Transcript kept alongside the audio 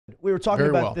we were talking Very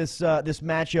about well. this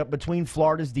matchup between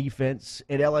Florida's defense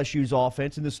and LSU's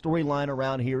offense, and the storyline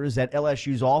around here is that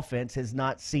LSU's offense has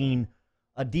not seen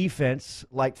a defense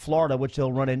like Florida, which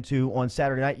they'll run into on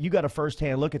Saturday night. You got a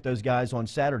firsthand look at those guys on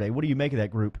Saturday. What do you make of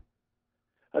that group?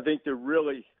 I think they're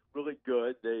really, really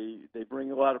good. They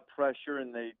bring a lot of pressure,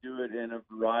 and they do it in a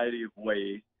variety of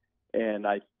ways. And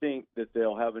I think that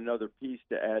they'll have another piece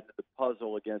to add to the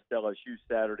puzzle against LSU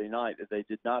Saturday night that they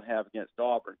did not have against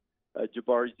Auburn.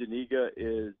 Jabari Zuniga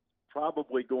is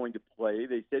probably going to play.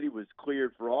 They said he was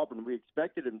cleared for Auburn. We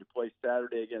expected him to play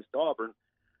Saturday against Auburn.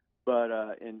 But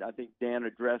and I think Dan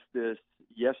addressed this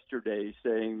yesterday,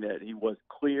 saying that he was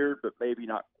cleared, but maybe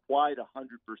not quite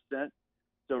 100%.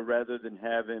 So rather than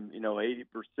have him,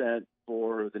 80%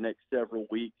 for the next several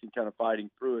weeks and kind of fighting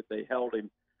through it, they held him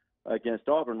against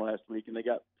Auburn last week, and they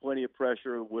got plenty of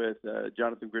pressure with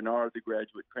Jonathan Grenard, the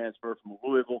graduate transfer from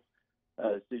Louisville.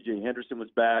 C.J. Henderson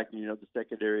was back, and, the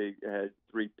secondary had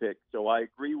 3 picks. So I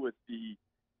agree with the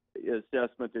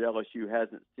assessment that LSU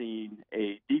hasn't seen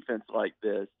a defense like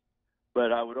this.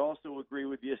 But I would also agree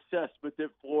with the assessment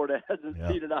that Florida hasn't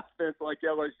seen an offense like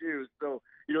LSU. So,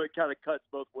 it kind of cuts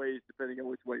both ways depending on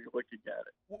which way you're looking at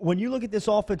it. When you look at this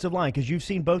offensive line, because you've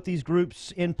seen both these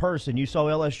groups in person, you saw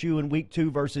LSU in week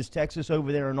 2 versus Texas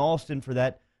over there in Austin for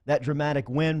that dramatic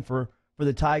win for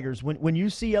the Tigers. When you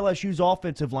see LSU's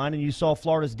offensive line and you saw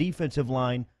Florida's defensive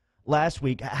line last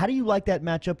week, how do you like that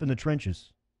matchup in the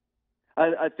trenches?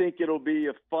 I think it'll be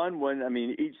a fun one. I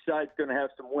mean, each side's going to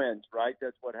have some wins, right?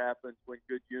 That's what happens when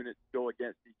good units go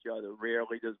against each other.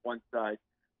 Rarely does one side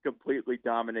completely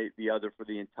dominate the other for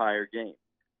the entire game.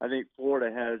 I think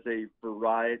Florida has a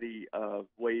variety of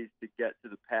ways to get to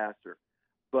the passer,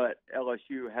 but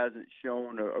LSU hasn't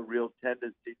shown a real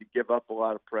tendency to give up a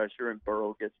lot of pressure, and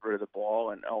Burrow gets rid of the ball,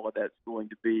 and all of that's going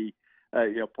to be,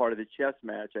 part of the chess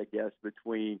match, I guess,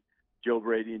 between Joe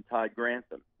Brady and Todd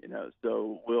Grantham.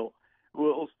 So we'll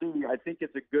see. I think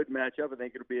it's a good matchup. I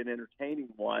think it'll be an entertaining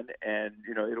one, and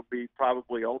it'll be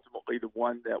probably ultimately the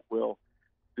one that will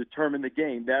determine the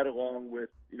game. That, along with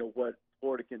what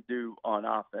Florida can do on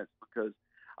offense, because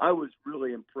I was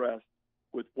really impressed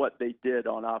with what they did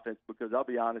on offense. Because I'll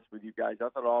be honest with you guys, I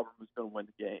thought Auburn was going to win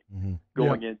the game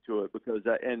going into it.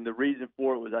 And the reason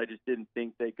for it was I just didn't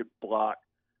think they could block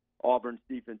Auburn's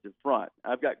defensive front.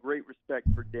 I've got great respect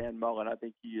for Dan Mullen. I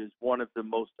think he is one of the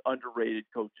most underrated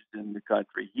coaches in the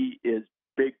country. He is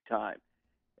big time.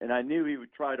 And I knew he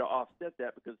would try to offset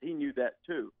that because he knew that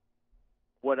too.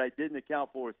 What I didn't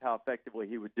account for is how effectively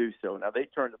he would do so. Now, they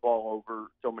turned the ball over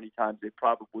so many times they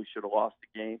probably should have lost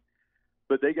the game.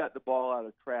 But they got the ball out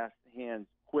of Trask's hands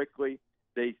quickly.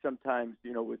 They sometimes,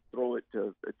 would throw it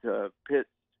to Pitts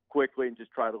quickly and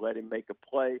just try to let him make a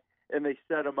play. And they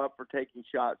set him up for taking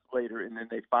shots later, and then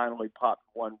they finally popped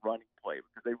one running play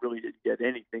because they really didn't get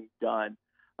anything done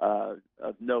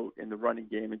of note in the running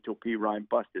game until P. Ryan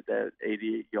busted that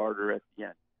 88-yarder at the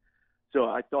end. So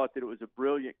I thought that it was a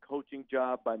brilliant coaching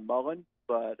job by Mullen,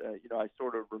 but, I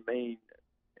sort of remain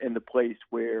in the place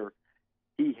where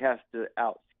he has to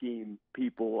out-scheme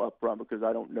people up front because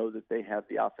I don't know that they have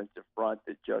the offensive front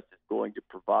that just is going to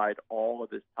provide all of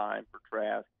this time for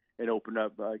Trask and open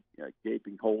up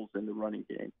gaping holes in the running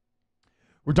game.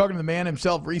 We're talking to the man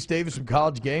himself, Rece Davis from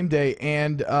College Gameday,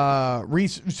 and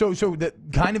Rece. So that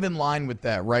kind of in line with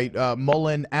that, right?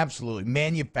 Mullen absolutely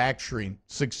manufacturing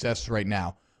success right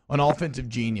now, an offensive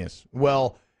genius.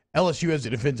 Well, LSU has a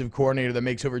defensive coordinator that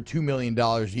makes over $2 million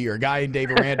a year, a guy in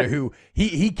Dave Aranda who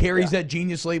he carries that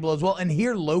genius label as well. And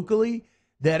here locally,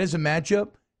 that is a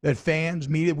matchup that fans,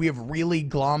 media, we have really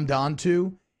glommed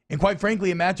onto. And quite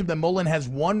frankly, a matchup that Mullen has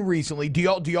won recently. Do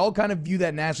y'all kind of view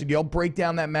that nationally? Do y'all break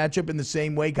down that matchup in the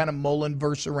same way, kind of Mullen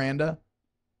versus Aranda?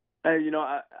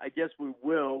 I guess we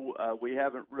will. We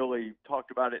haven't really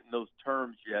talked about it in those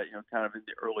terms yet, kind of in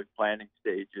the early planning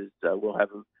stages. We'll have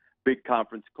a big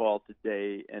conference call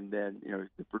today, and then,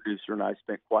 the producer and I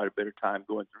spent quite a bit of time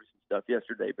going through some stuff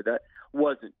yesterday. But that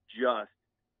wasn't just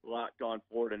Locked On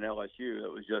Florida and LSU.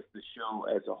 It was just the show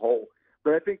as a whole.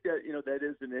 But I think that, that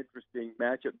is an interesting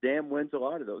matchup. Dan wins a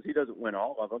lot of those. He doesn't win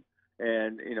all of them.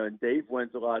 And, and Dave wins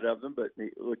a lot of them, but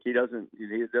he doesn't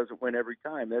win every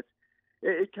time.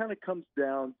 It kind of comes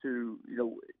down to,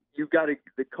 you've got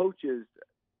the coaches.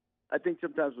 I think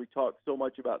sometimes we talk so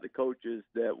much about the coaches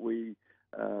that we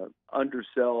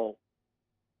undersell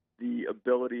the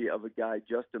ability of a guy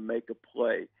just to make a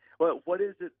play. Well, what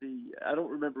is it? I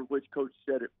don't remember which coach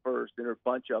said it first. There are a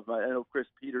bunch of them. I know Chris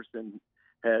Peterson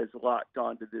has locked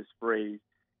onto this phrase.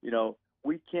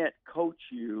 We can't coach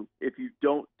you if you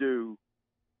don't do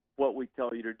what we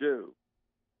tell you to do.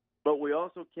 but we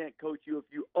also can't coach you if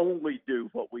you only do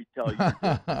what we tell you to do.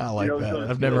 I like that. So,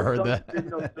 I've never heard that.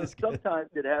 So sometimes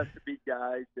it has to be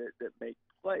guys that make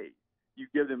plays. You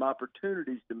give them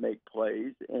opportunities to make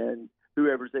plays, and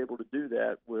whoever's able to do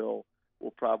that will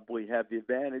probably have the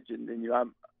advantage. And then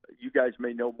you guys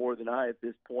may know more than I at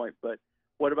this point, but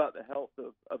what about the health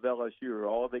of LSU? Are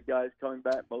all the guys coming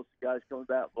back? Most of the guys coming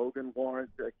back? Logan Lawrence,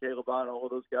 Caleb Bond, all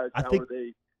of those guys.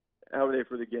 How are they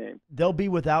for the game? They'll be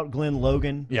without Glenn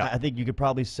Logan. Yeah. I think you could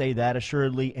probably say that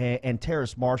assuredly. And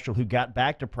Terrace Marshall, who got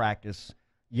back to practice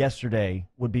yesterday,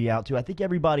 would be out too. I think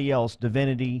everybody else,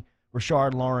 Divinity,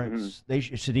 Rashard Lawrence,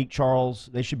 Sadiq Charles,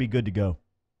 they should be good to go.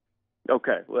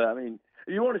 Okay. Well, I mean,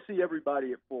 you want to see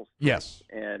everybody at full speed. Yes.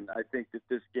 And I think that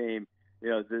this game,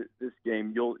 this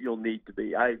game you'll need to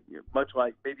be. Much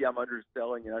like maybe I'm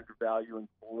underselling and undervaluing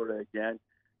Florida again.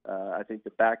 I think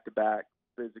the back-to-back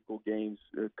physical games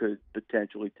could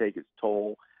potentially take its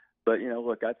toll. But,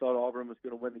 look, I thought Auburn was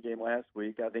going to win the game last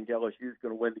week. I think LSU is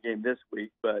going to win the game this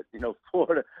week. But,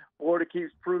 Florida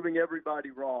keeps proving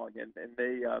everybody wrong, and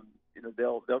they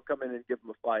they'll come in and give them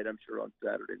a fight, I'm sure, on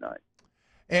Saturday night.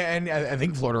 And I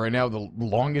think Florida right now, the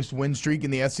longest win streak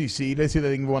in the SEC. They say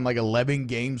they won like 11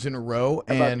 games in a row.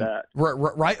 How and about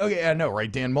that? Right. Okay, I know, right?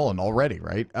 Dan Mullen already,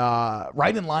 right?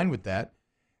 Right in line with that.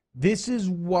 This is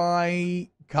why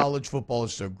college football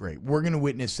is so great. We're going to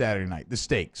witness Saturday night, the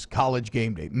stakes, college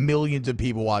game day, millions of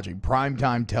people watching,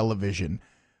 primetime television,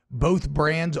 both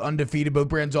brands undefeated, both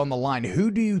brands on the line.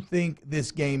 Who do you think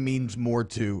this game means more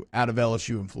to out of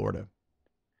LSU and Florida?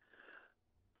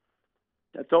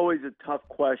 That's always a tough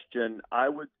question. I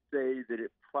would say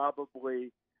it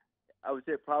probably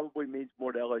means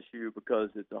more to LSU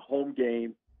because it's a home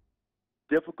game.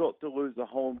 Difficult to lose a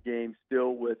home game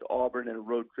still with Auburn and a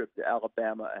road trip to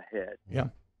Alabama ahead. Yeah.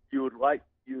 You'd like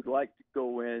to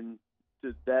go in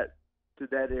to that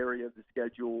area of the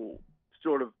schedule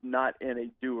sort of not in a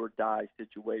do or die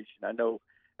situation. I know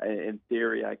in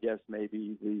theory, I guess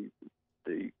maybe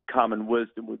the common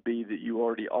wisdom would be that you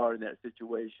already are in that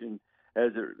situation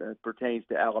as it pertains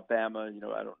to Alabama. I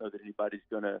don't know that anybody's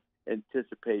going to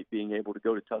anticipate being able to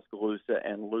go to Tuscaloosa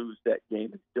and lose that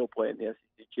game and still play in the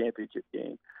SEC championship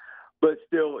game. But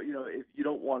still, if you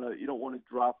don't want to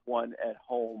drop one at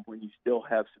home when you still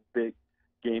have some big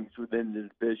games within the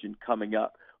division coming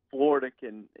up. Florida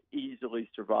can easily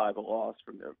survive a loss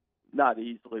from there. Not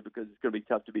easily because it's going to be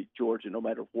tough to beat Georgia no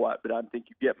matter what. But I think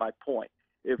you get my point.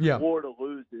 If Florida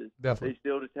loses, definitely. They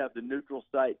still just have the neutral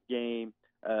site game.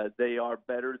 They are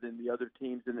better than the other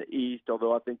teams in the East,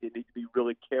 although I think they need to be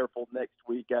really careful next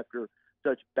week after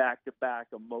such back-to-back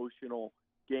emotional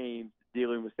games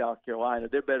dealing with South Carolina.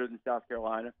 They're better than South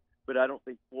Carolina, but I don't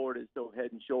think Florida is so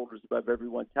head and shoulders above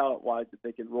everyone talent-wise that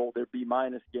they can roll their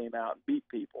B-minus game out and beat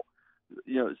people.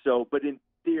 But in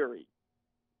theory,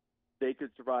 they could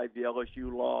survive the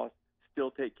LSU loss,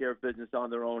 still take care of business on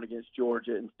their own against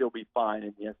Georgia, and still be fine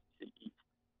in the SEC East.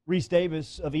 Rece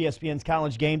Davis of ESPN's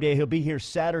College Game Day. He'll be here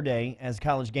Saturday as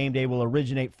College Game Day will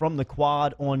originate from the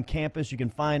Quad on campus. You can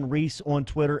find Rece on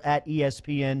Twitter at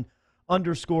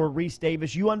ESPN_Rece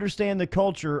Davis. You understand the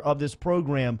culture of this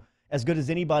program as good as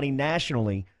anybody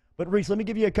nationally. But, Rece, let me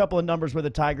give you a couple of numbers where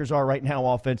the Tigers are right now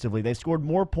offensively. They scored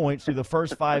more points through the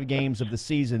first 5 games of the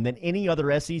season than any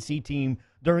other SEC team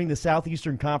during the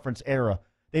Southeastern Conference era.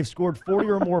 They've scored 40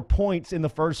 or more points in the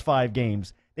first 5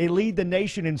 games. They lead the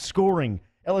nation in scoring.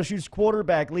 LSU's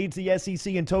quarterback leads the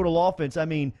SEC in total offense. I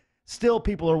mean, still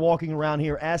people are walking around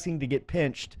here asking to get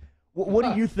pinched. What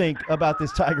do you think about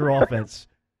this Tiger offense?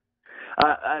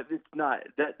 It's not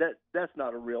that's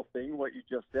not a real thing. What you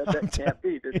just said, that can't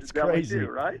be. This It's is crazy, LSU,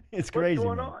 right? It's crazy. What's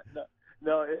going man. on?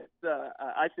 No, it's.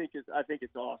 I think it's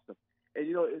awesome, and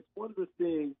it's one of the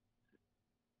things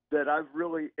that I've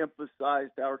really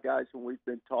emphasized to our guys when we've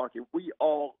been talking. We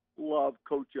all love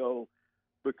Coach O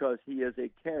because he is a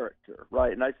character,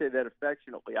 right? And I say that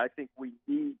affectionately. I think we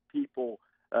need people.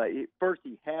 First,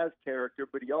 he has character,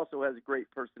 but he also has a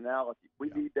great personality. We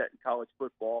need that in college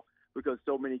football because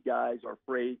so many guys are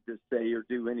afraid to say or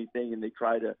do anything, and they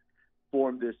try to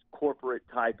form this corporate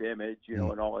type image,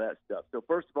 and all of that stuff. So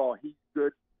first of all, he's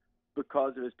good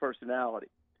because of his personality.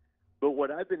 But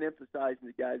what I've been emphasizing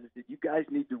to guys is that you guys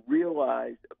need to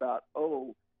realize about,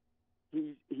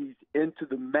 he's into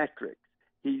the metrics.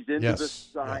 He's into the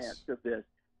science of this.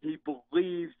 He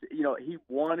believes, he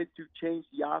wanted to change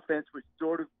the offense, which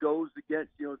sort of goes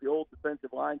against, the old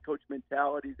defensive line coach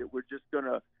mentality that we're just going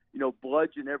to,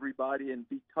 bludgeon everybody and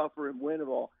be tougher and win it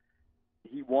all.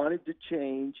 He wanted to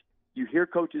change. You hear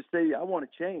coaches say, I want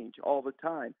to change all the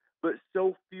time, but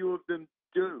so few of them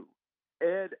do.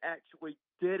 Ed actually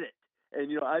did it.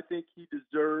 And, I think he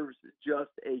deserves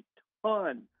just a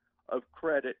ton of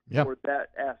credit for that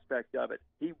aspect of it.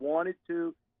 He wanted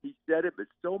to. He said it, but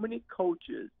so many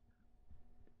coaches,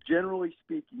 generally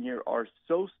speaking here, are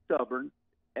so stubborn,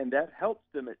 and that helps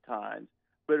them at times,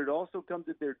 but it also comes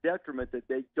at their detriment that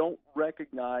they don't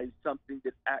recognize something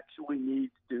that actually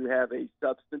needs to have a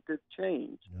substantive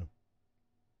change.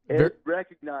 Yeah. Ed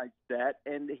recognized that,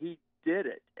 and he did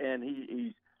it, and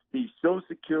he's so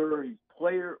secure. He's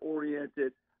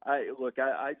player-oriented.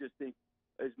 I just think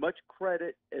as much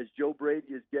credit as Joe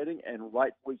Brady is getting, and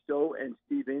rightfully so, and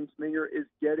Steve Ensminger is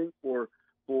getting for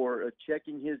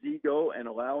checking his ego and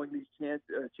allowing these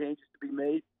changes to be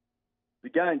made, the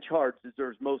guy in charge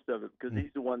deserves most of it because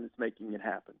he's the one that's making it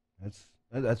happen.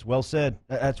 That's well said.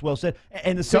 That's well said.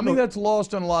 And something that's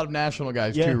lost on a lot of national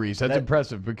guys too, Rece. That's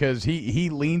impressive because he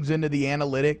leans into the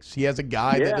analytics. He has a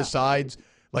guy that decides,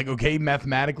 like, okay,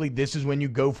 mathematically, this is when you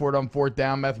go for it on fourth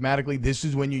down. Mathematically, this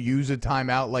is when you use a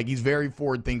timeout. Like, he's very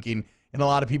forward thinking, and a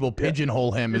lot of people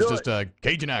pigeonhole him as just a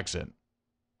Cajun accent.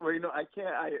 Well,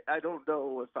 I don't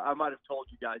know if I might have told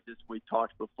you guys this when we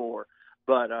talked before,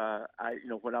 but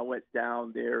when I went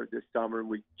down there this summer and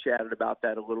we chatted about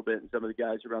that a little bit, and some of the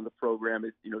guys around the program,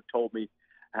 told me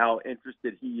how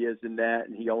interested he is in that,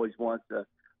 and he always wants a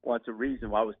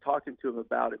reason. Well, I was talking to him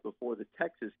about it before the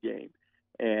Texas game,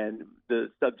 and the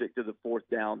subject of the fourth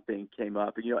down thing came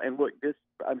up. And look, this,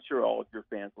 I'm sure all of your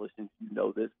fans listening,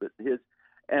 know this, but his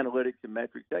analytics and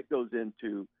metrics, that goes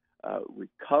into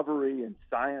recovery and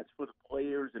science for the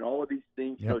players and all of these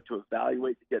things, to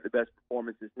evaluate to get the best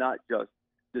performance. It's not just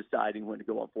deciding when to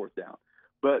go on fourth down.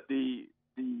 But the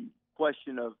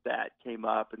question of that came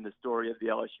up in the story of the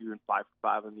LSU and 5 for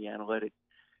 5 on the analytics.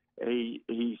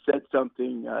 He said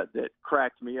something that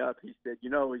cracked me up. He said,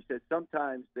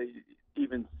 sometimes they,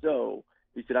 even so,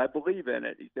 he said, I believe in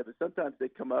it. He said, but sometimes they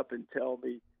come up and tell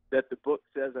me that the book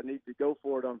says I need to go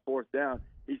for it on fourth down.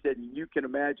 He said, you can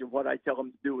imagine what I tell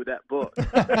them to do with that book.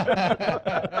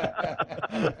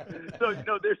 So,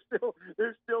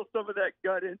 there's still some of that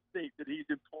gut instinct that he's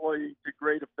employing to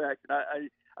great effect. And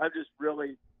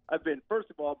I've been, first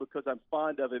of all, because I'm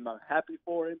fond of him, I'm happy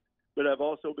for him, but I've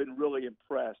also been really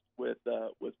impressed with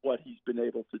what he's been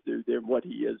able to do there and what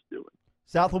he is doing.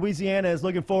 South Louisiana is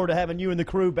looking forward to having you and the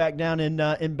crew back down in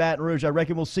Baton Rouge. I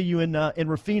reckon we'll see you in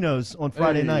Rufino's on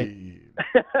Friday night.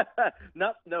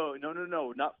 No,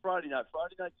 not Friday night.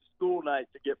 Friday night's a school night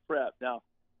to get prepped.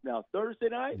 Now Thursday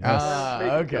night.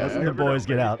 Okay. The boys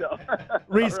get out.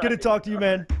 Rece, good to talk to you,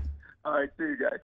 man. All right, see you guys.